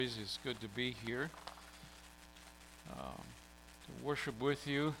It's good to be here, to worship with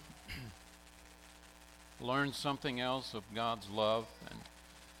you, learn something else of God's love. And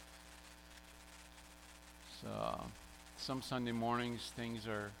some Sunday mornings things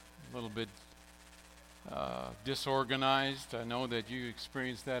are a little bit disorganized. I know that you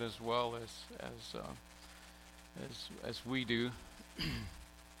experience that as well as we do,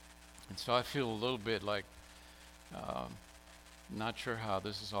 and so I feel a little bit like. Not sure how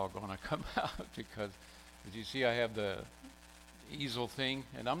this is all going to come out because, as you see, I have the easel thing,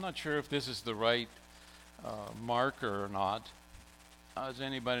 and I'm not sure if this is the right marker or not. Does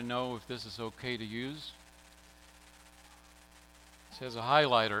anybody know if this is okay to use? It says a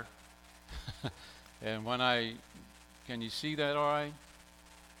highlighter, and can you see that all right?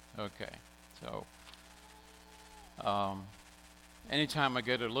 Okay, so anytime I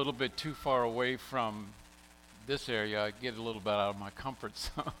get a little bit too far away from this area, I get a little bit out of my comfort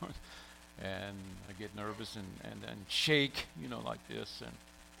zone and I get nervous and shake, like this.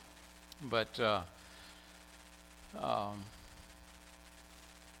 But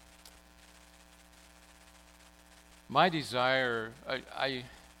my desire, I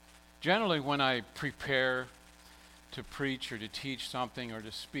generally, when I prepare to preach or to teach something or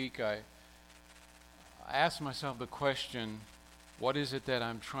to speak, I ask myself the question, what is it that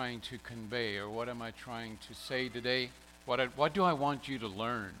I'm trying to convey, or what am I trying to say today? What do I want you to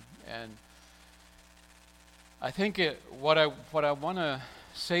learn? And I think what I want to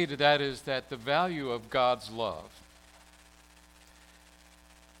say to that is that the value of God's love.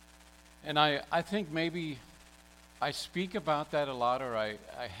 And I think maybe I speak about that a lot, or I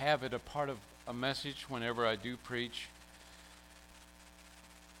have it a part of a message whenever I do preach,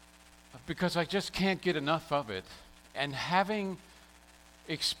 because I just can't get enough of it. And having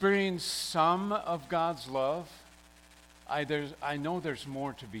experienced some of God's love, I know there's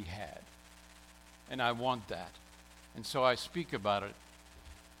more to be had, and I want that, and so I speak about it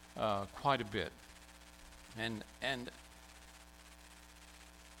quite a bit, and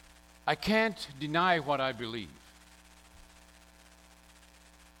I can't deny what I believe.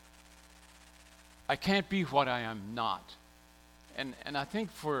 I can't be what I am not, and I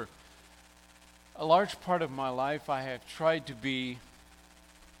think for a large part of my life I have tried to be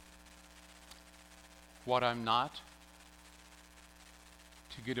what I'm not,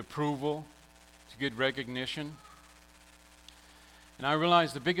 to get approval, to get recognition. And I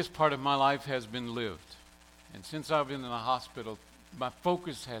realize the biggest part of my life has been lived. And since I've been in the hospital, my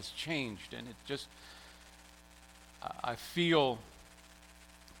focus has changed, and I feel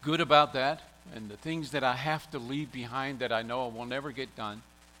good about that, and the things that I have to leave behind that I know I will never get done.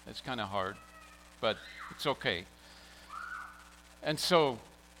 That's kind of hard, but it's okay. And so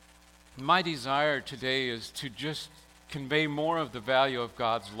my desire today is to just convey more of the value of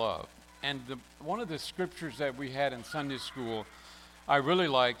God's love. And one of the scriptures that we had in Sunday school I really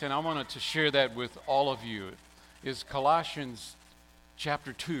liked, and I wanted to share that with all of you, is Colossians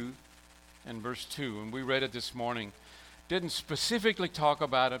chapter 2 and verse 2. And we read it this morning. Didn't specifically talk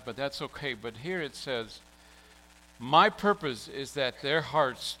about it, but that's okay. But here it says, "My purpose is that their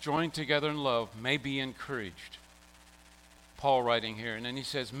hearts, joined together in love, may be encouraged." Paul writing here, and then he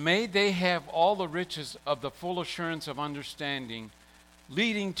says, "May they have all the riches of the full assurance of understanding,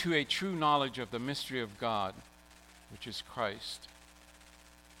 leading to a true knowledge of the mystery of God, which is Christ."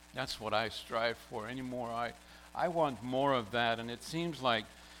 That's what I strive for anymore. I want more of that, and it seems like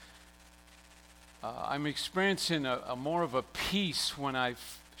I'm experiencing a more of a peace when I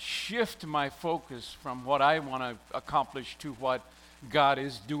shift my focus from what I want to accomplish to what God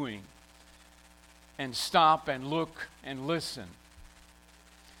is doing, and stop and look and listen.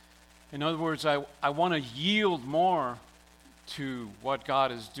 In other words, I want to yield more to what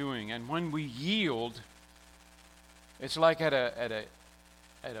God is doing. And when we yield, it's like at a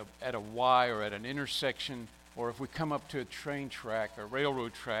Y or at an intersection, or if we come up to a train track or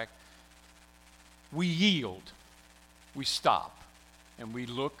railroad track, we yield, we stop, and we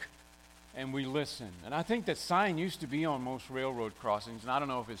look and we listen. And I think that sign used to be on most railroad crossings, and I don't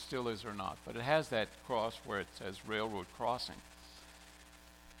know if it still is or not, but it has that cross where it says railroad crossing.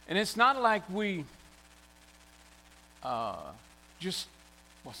 And it's not like we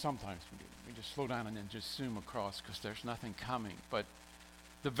sometimes we do. We just slow down and then just zoom across because there's nothing coming. But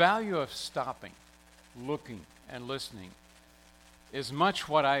the value of stopping, looking, and listening is much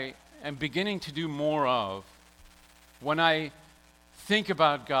what I am beginning to do more of when I think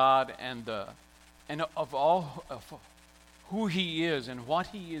about God and of who He is and what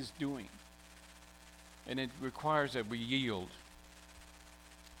He is doing. And it requires that we yield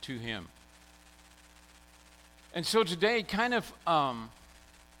to Him. And so today, kind of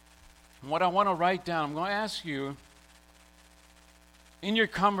What I want to write down, I'm going to ask you, in your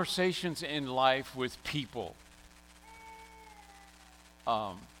conversations in life with people,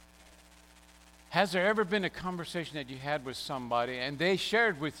 has there ever been a conversation that you had with somebody and they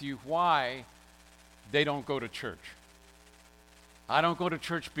shared with you why they don't go to church? I don't go to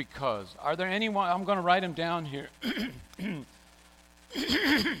church because. Are there anyone? I'm going to write them down here.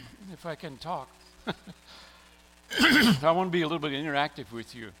 If I can talk. I want to be a little bit interactive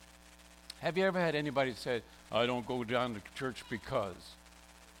with you. Have you ever had anybody say, I don't go down to church because?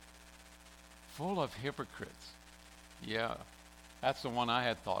 Full of hypocrites. Yeah, that's the one I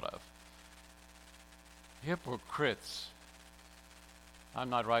had thought of. Hypocrites. I'm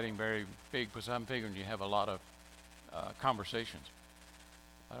not writing very big because I'm figuring you have a lot of conversations.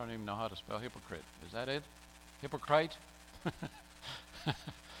 I don't even know how to spell hypocrite. Is that it? Hypocrite?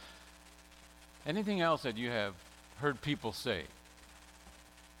 Anything else that you have heard people say?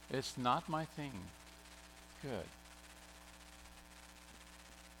 It's not my thing. Good.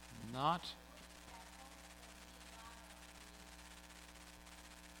 Not.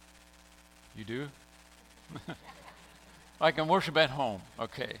 You do? I can worship at home.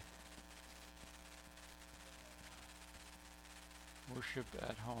 Okay. Worship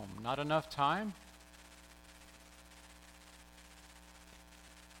at home. Not enough time?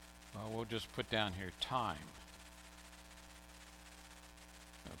 Well, we'll just put down here time.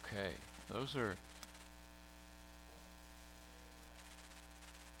 Okay. Those are.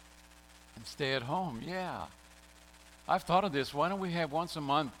 And stay at home. Yeah. I've thought of this. Why don't we have once a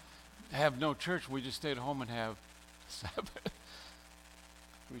month, have no church? We just stay at home and have Sabbath.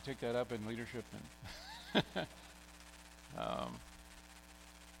 Can we take that up in leadership? And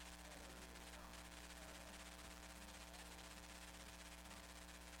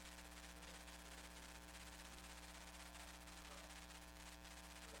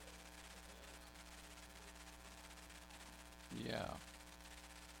yeah.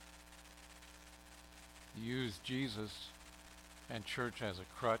 Use Jesus and church as a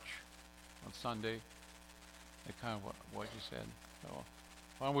crutch on Sunday. That's kind of what you said. So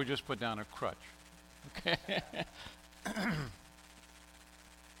why don't we just put down a crutch? Okay.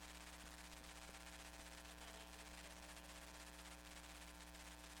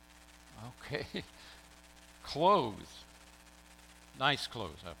 Okay. Clothes. Nice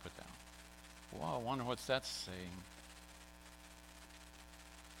clothes I put down. Wow, I wonder what's that saying.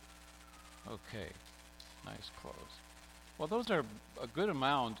 Okay. Nice clothes. Well, those are a good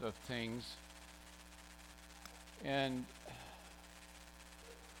amount of things. And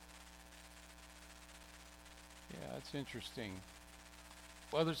yeah, it's interesting.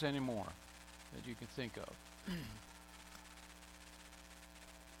 Well, there's any more that you can think of.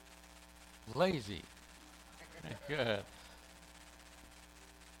 Lazy. Good.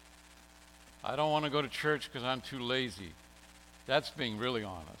 I don't want to go to church because I'm too lazy. That's being really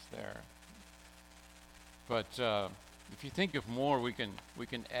honest there. But if you think of more, we can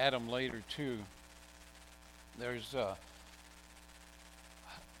add them later too. There's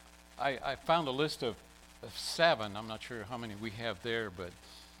I found a list of 7. I'm not sure how many we have there, but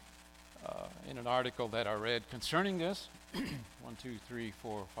in an article that I read concerning this, 1, 2, 3,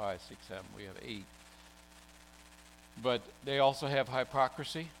 4, 5, 6, 7. We have 8. But they also have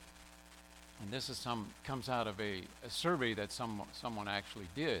hypocrisy, and this is comes out of a survey that someone actually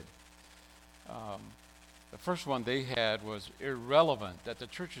did. The first one they had was irrelevant, that the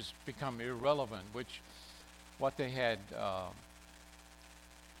church has become irrelevant, which what they had,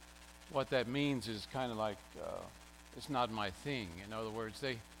 what that means is kind of like, it's not my thing. In other words,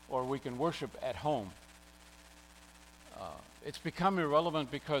 or we can worship at home. It's become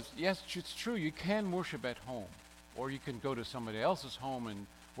irrelevant because, yes, it's true, you can worship at home, or you can go to somebody else's home and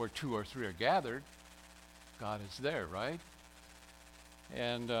where 2 or 3 are gathered, God is there, right?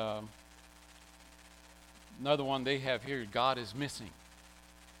 And another one they have here, God is missing,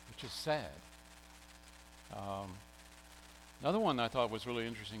 which is sad. Another one I thought was really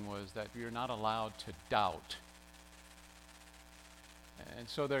interesting was that you're not allowed to doubt. And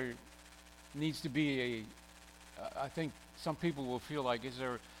so there needs to be I think some people will feel like, is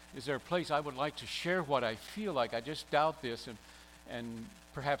there a place I would like to share what I feel like? I just doubt this, and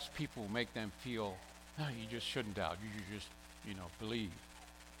perhaps people make them feel, no, you just shouldn't doubt. You just, believe.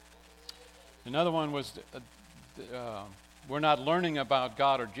 Another one was, we're not learning about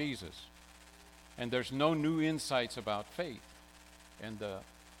God or Jesus, and there's no new insights about faith. And the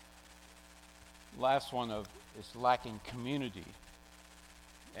last one is lacking community.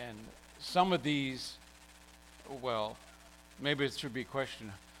 And some of these, well, maybe it should be a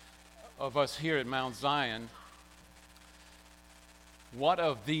question of us here at Mount Zion. what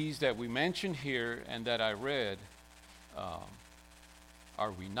of these that we mentioned here and that I read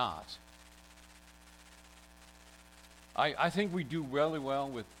are we not? I think we do really well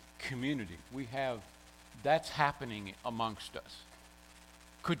with community. That's happening amongst us.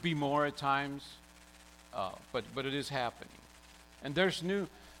 Could be more at times, but it is happening. And there's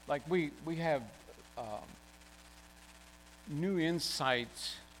we have new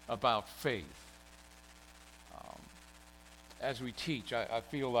insights about faith. As we teach, I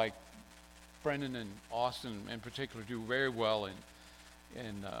feel like Brendan and Austin in particular do very well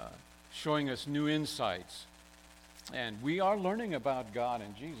in showing us new insights. And we are learning about God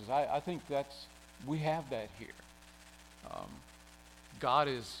and Jesus. I think we have that here. God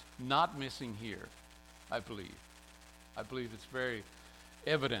is not missing here, I believe. I believe it's very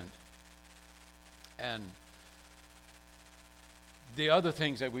evident. And the other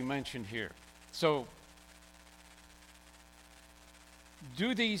things that we mentioned here. So,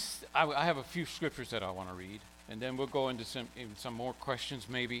 I have a few scriptures that I want to read, and then we'll go into some more questions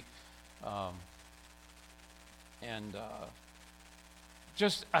maybe.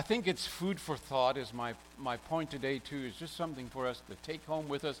 I think it's food for thought is my point today too, is just something for us to take home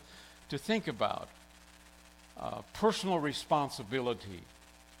with us, to think about. Personal responsibility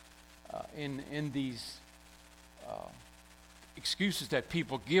in these excuses that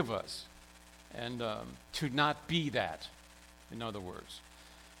people give us, and to not be that, in other words.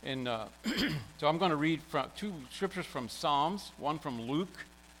 And so I'm going to read from two scriptures from Psalms, one from Luke,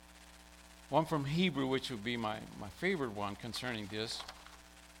 one from Hebrew, which would be my favorite one concerning this,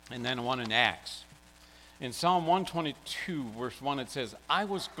 and then one in Acts. In Psalm 122, verse 1, it says, I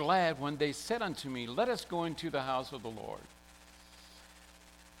was glad when they said unto me, let us go into the house of the Lord.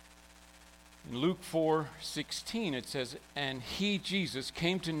 In Luke 4:16, it says, and he, Jesus,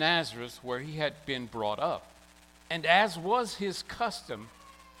 came to Nazareth where he had been brought up. And as was his custom,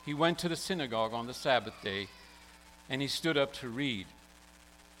 he went to the synagogue on the Sabbath day, and he stood up to read.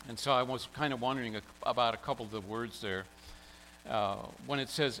 And so I was kind of wondering about a couple of the words there. When it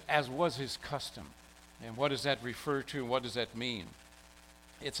says, as was his custom, and what does that refer to, and what does that mean?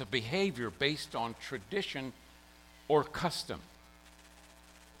 It's a behavior based on tradition or custom.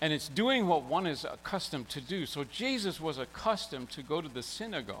 And it's doing what one is accustomed to do. So Jesus was accustomed to go to the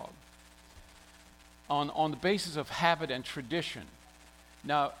synagogue on the basis of habit and tradition.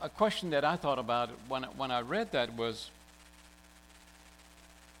 Now, a question that I thought about when I read that was,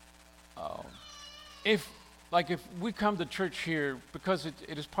 if we come to church here, because it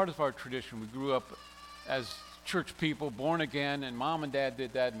is part of our tradition, we grew up as church people, born again, and mom and dad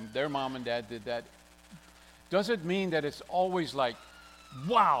did that, and their mom and dad did that, does it mean that it's always like,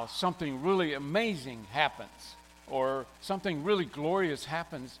 wow, something really amazing happens, or something really glorious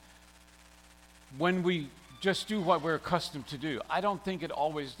happens when we just do what we're accustomed to do? I don't think it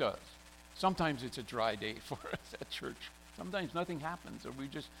always does. Sometimes it's a dry day for us at church. Sometimes nothing happens, or we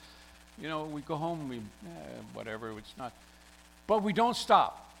just, we go home, whatever, it's not. But we don't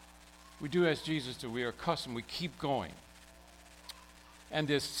stop. We do as Jesus did. We are accustomed. We keep going. And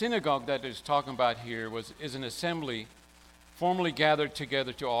this synagogue that is talking about here is an assembly formally gathered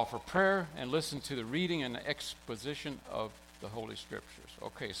together to offer prayer and listen to the reading and exposition of the Holy Scriptures.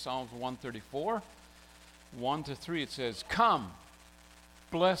 Okay, Psalms 134, 1-3, it says, come,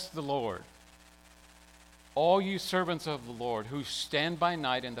 bless the Lord, all you servants of the Lord who stand by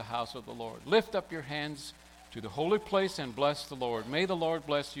night in the house of the Lord. Lift up your hands to the holy place and bless the Lord. May the Lord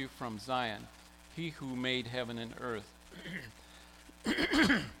bless you from Zion, he who made heaven and earth.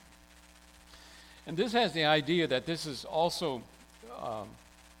 And this has the idea that this is also,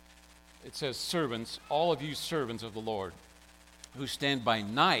 it says servants, all of you servants of the Lord who stand by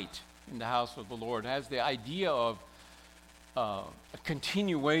night in the house of the Lord, has the idea of a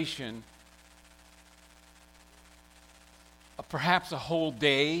continuation, perhaps a whole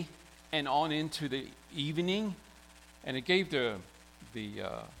day and on into the evening. And it gave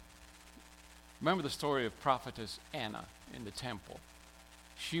remember the story of prophetess Anna in the temple.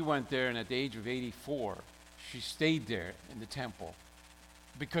 She went there, and at the age of 84, she stayed there in the temple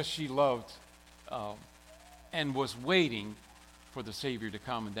because she loved and was waiting for the Savior to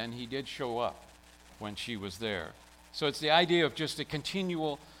come. And then he did show up when she was there. So it's the idea of just a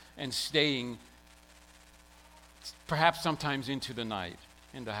continual and staying, perhaps sometimes into the night,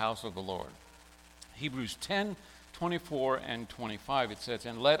 in the house of the Lord. Hebrews 10:24-25, it says,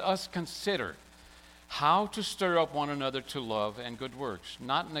 and let us consider how to stir up one another to love and good works,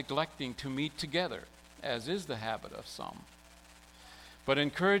 not neglecting to meet together, as is the habit of some, but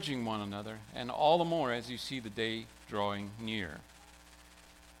encouraging one another, and all the more as you see the day drawing near.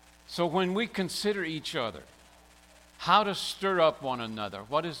 So when we consider each other, How to stir up one another.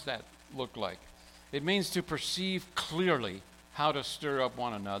 What does that look like? It means to perceive clearly how to stir up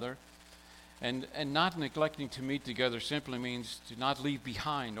one another. And not neglecting to meet together simply means to not leave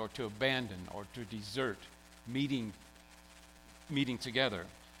behind or to abandon or to desert meeting together.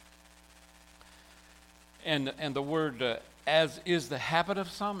 And the word as is the habit of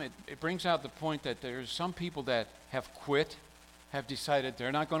some, it brings out the point that there's some people that have quit, have decided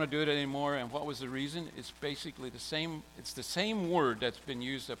they're not going to do it anymore. And what was the reason? It's basically the same. It's the same word that's been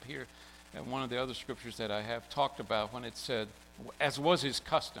used up here in one of the other scriptures that I have talked about when it said, as was his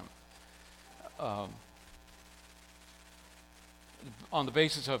custom. On the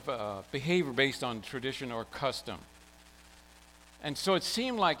basis of behavior based on tradition or custom. And so it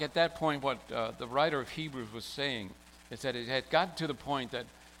seemed like at that point what the writer of Hebrews was saying is that it had gotten to the point that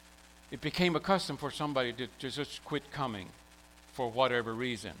it became a custom for somebody to just quit coming for whatever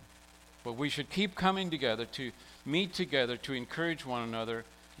reason. But we should keep coming together, to meet together, to encourage one another,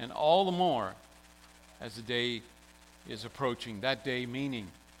 and all the more as the day is approaching. That day meaning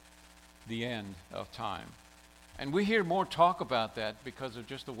the end of time. And we hear more talk about that because of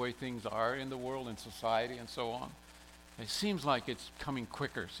just the way things are in the world and society and so on. It seems like it's coming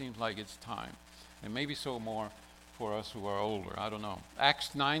quicker. Seems like it's time. And maybe so more for us who are older. I don't know.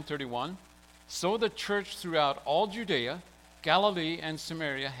 Acts 9:31. So the church throughout all Judea, Galilee, and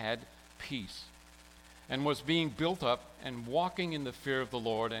Samaria had peace, and was being built up and walking in the fear of the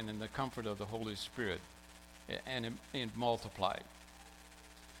Lord and in the comfort of the Holy Spirit. And it multiplied.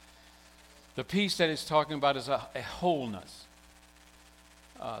 The peace that it's talking about is a wholeness.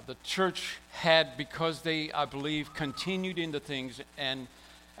 The church had, because they, I believe, continued in the things, and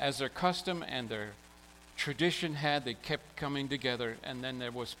as their custom and their tradition had, they kept coming together, and then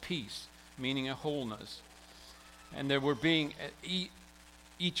there was peace, meaning a wholeness. And they were being,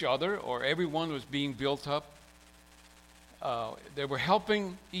 each other, or everyone was being built up. They were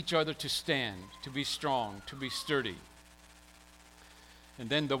helping each other to stand, to be strong, to be sturdy. And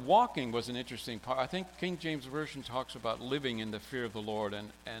then the walking was an interesting part. I think King James Version talks about living in the fear of the Lord,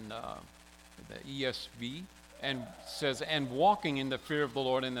 and the ESV and says, and walking in the fear of the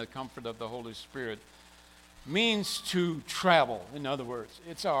Lord and the comfort of the Holy Spirit means to travel. In other words,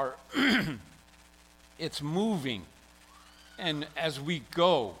 it's our, it's moving. And as we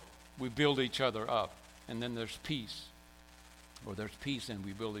go, we build each other up. And then there's peace. Or there's peace and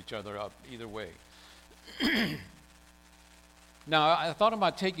we build each other up. Either way. Now, I thought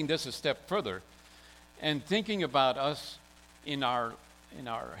about taking this a step further and thinking about us in our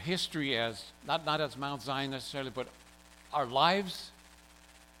history as, not as Mount Zion necessarily, but our lives.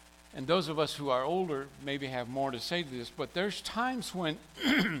 And those of us who are older maybe have more to say to this, but there's times when,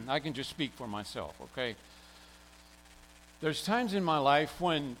 I can just speak for myself, okay? There's times in my life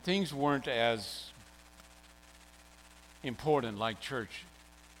when things weren't as important like church.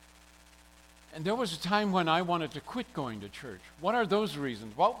 And there was a time when I wanted to quit going to church. What are those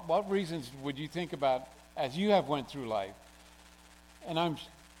reasons? What reasons would you think about as you have went through life? And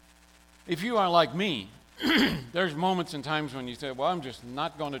if you are like me, there's moments and times when you say, well, I'm just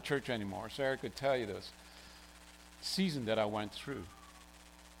not going to church anymore. Sarah could tell you this season that I went through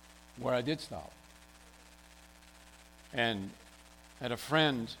where I did stop. And had a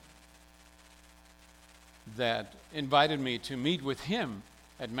friend that invited me to meet with him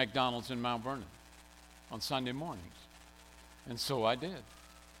at McDonald's in Mount Vernon on Sunday mornings. And so I did.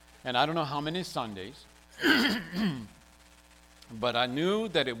 And I don't know how many Sundays, but I knew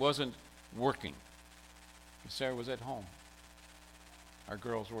that it wasn't working. Sarah was at home. Our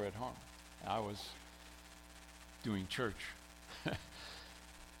girls were at home. I was doing church.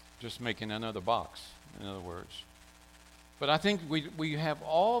 Just making another box, in other words. But I think we have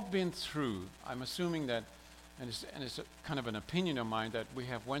all been through, I'm assuming that, and it's a kind of an opinion of mine, that we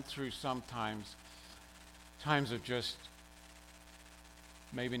have went through sometimes times of just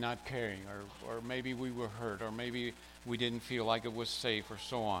maybe not caring, or maybe we were hurt, or maybe we didn't feel like it was safe, or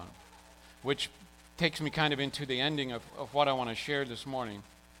so on. Which takes me kind of into the ending of what I want to share this morning.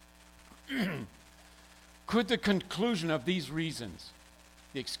 Could the conclusion of these reasons,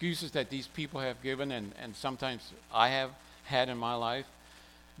 the excuses that these people have given, and sometimes I have had in my life,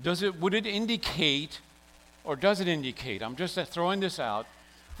 would it indicate, or does it indicate, I'm just throwing this out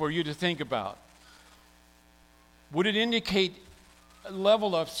for you to think about, would it indicate a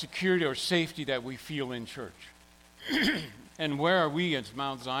level of security or safety that we feel in church? And where are we as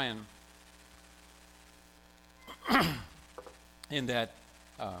Mount Zion in that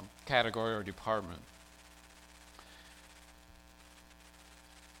category or department?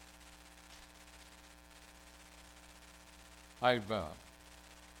 I've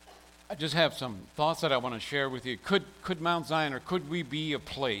I just have some thoughts that I want to share with you. Could Mount Zion, or could we be a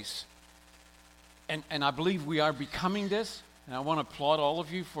place? And I believe we are becoming this, and I want to applaud all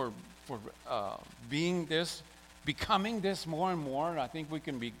of you for being this, becoming this more and more. I think we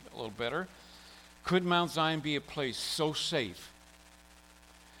can be a little better. Could Mount Zion be a place so safe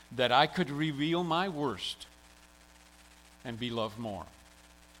that I could reveal my worst and be loved more,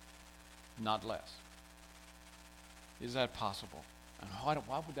 not less? Is that possible? And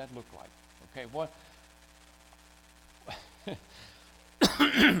what would that look like? Okay, what?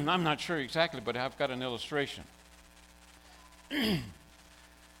 I'm not sure exactly, but I've got an illustration. A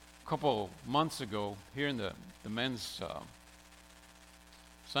couple months ago, here in the men's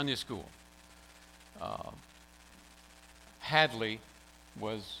Sunday school, Hadley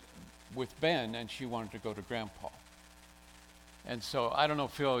was with Ben, and she wanted to go to Grandpa. And so, I don't know,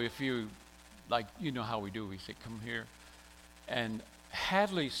 Phil, if you, like, you know how we do. We say, come here. And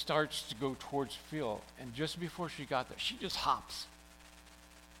Hadley starts to go towards Phil, and just before she got there, she just hops.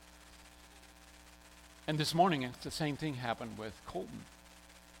 And this morning, the same thing happened with Colton.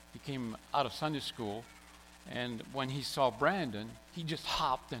 He came out of Sunday school, and when he saw Brandon, he just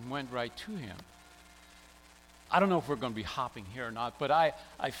hopped and went right to him. I don't know if we're going to be hopping here or not, but I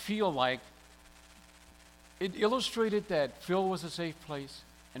feel like it illustrated that Phil was a safe place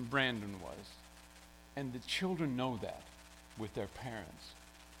and Brandon was. And the children know that with their parents.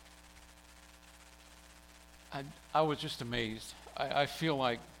 I was just amazed. I feel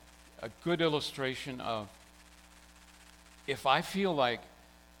like a good illustration of, if I feel like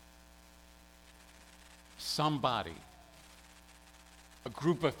somebody, a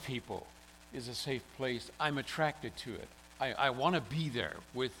group of people, is a safe place, I'm attracted to it. I want to be there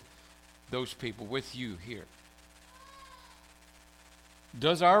with those people, with you here.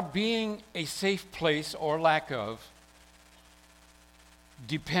 Does our being a safe place or lack of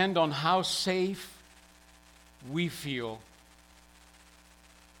depend on how safe we feel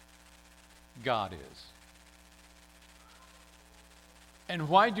God is? And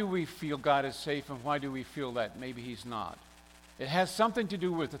why do we feel God is safe, and why do we feel that maybe He's not? It has something to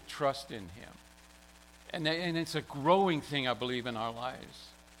do with the trust in Him. And it's a growing thing, I believe, in our lives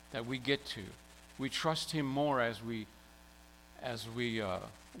that we get to. We trust Him more as we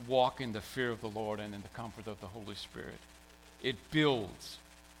walk in the fear of the Lord and in the comfort of the Holy Spirit. It builds.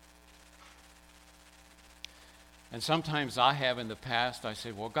 And sometimes I have in the past, I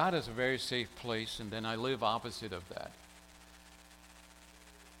say, well, God is a very safe place, and then I live opposite of that.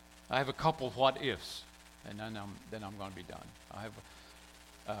 I have a couple what ifs, and then I'm going to be done. I have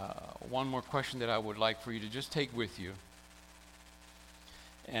one more question that I would like for you to just take with you.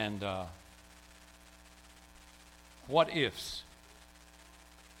 And what ifs?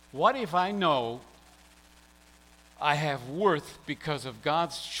 What if I know I have worth because of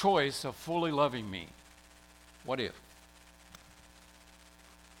God's choice of fully loving me? What if?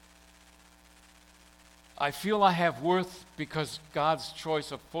 I feel I have worth because God's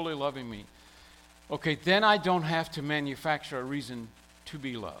choice of fully loving me. Okay, then I don't have to manufacture a reason to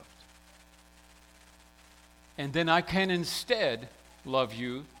be loved. And then I can instead love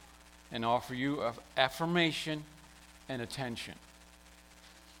you and offer you affirmation and attention.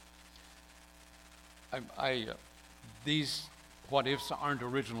 These what ifs aren't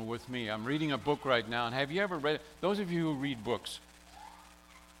original with me. I'm reading a book right now, and have you ever read it? Those of you who read books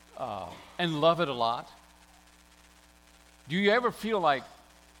and love it a lot, do you ever feel like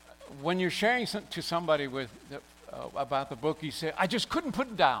when you're sharing to somebody about the book, you say, I just couldn't put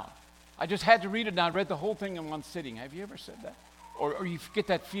it down. I just had to read it, and I read the whole thing in one sitting. Have you ever said that? Or you get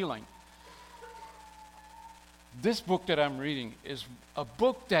that feeling? This book that I'm reading is a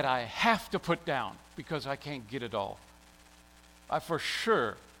book that I have to put down because I can't get it all. I for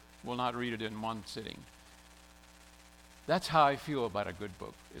sure will not read it in one sitting. That's how I feel about a good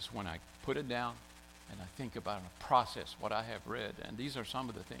book, is when I put it down and I think about and process what I have read. And these are some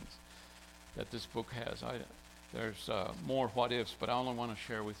of the things that this book has. There's more what ifs, but I only want to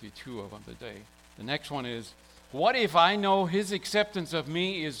share with you two of them today. The next one is, what if I know His acceptance of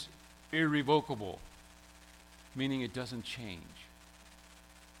me is irrevocable? Meaning it doesn't change.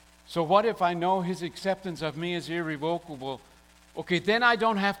 So what if I know His acceptance of me is irrevocable? Okay, then I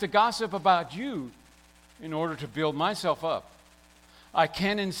don't have to gossip about you in order to build myself up. I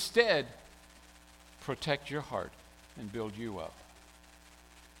can instead protect your heart and build you up.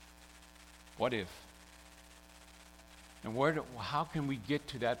 What if? And how can we get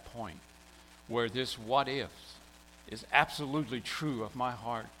to that point where this what ifs is absolutely true of my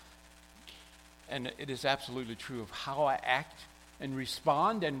heart, and it is absolutely true of how I act and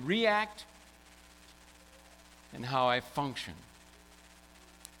respond and react and how I function?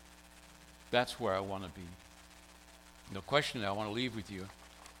 That's where I want to be. The question that I want to leave with you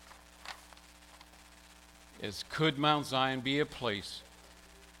is, could Mount Zion be a place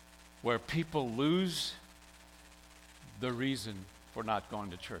where people lose the reason for not going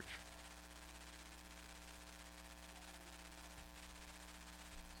to church?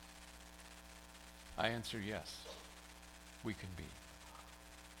 I answer yes, we can be.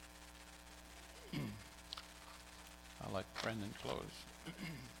 I'll let Brendan close.